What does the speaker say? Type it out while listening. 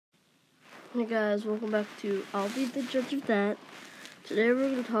Hey guys, welcome back to I'll Be the Judge of That. Today we're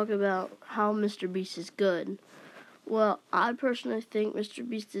going to talk about how Mr. Beast is good. Well, I personally think Mr.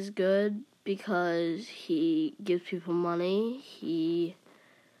 Beast is good because he gives people money.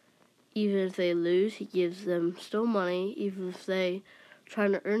 Even if they lose, he gives them still money. Even if they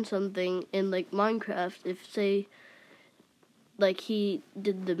trying to earn something in like Minecraft, if say like he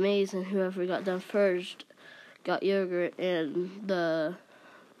did the maze and whoever got done first got yogurt and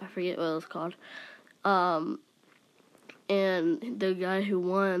I forget what it was called. And the guy who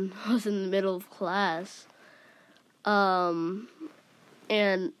won was in the middle of class. And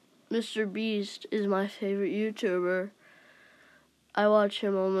Mr. Beast is my favorite YouTuber. I watch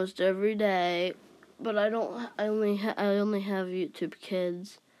him almost every day, but I only have YouTube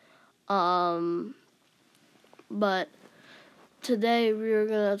Kids. But today we are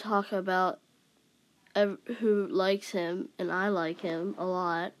gonna talk about who likes him, and I like him a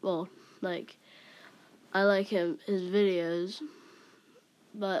lot. Well, I like his videos,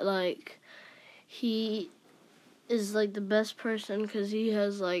 but he is the best person because he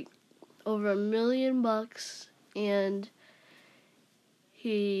has over $1 million and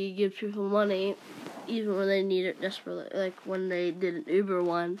he gives people money even when they need it desperately. Like when they did an Uber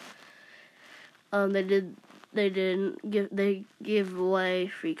one, they gave away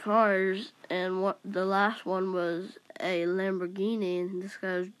free cars, and the last one was a Lamborghini, and this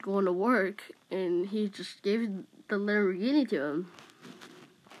guy was going to work and he just gave the Lamborghini to him,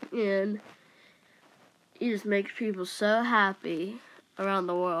 and he just makes people so happy around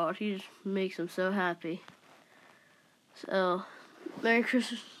the world. He just makes them so happy. So, Merry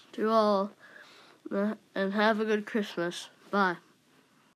Christmas to all, and have a good Christmas. Bye.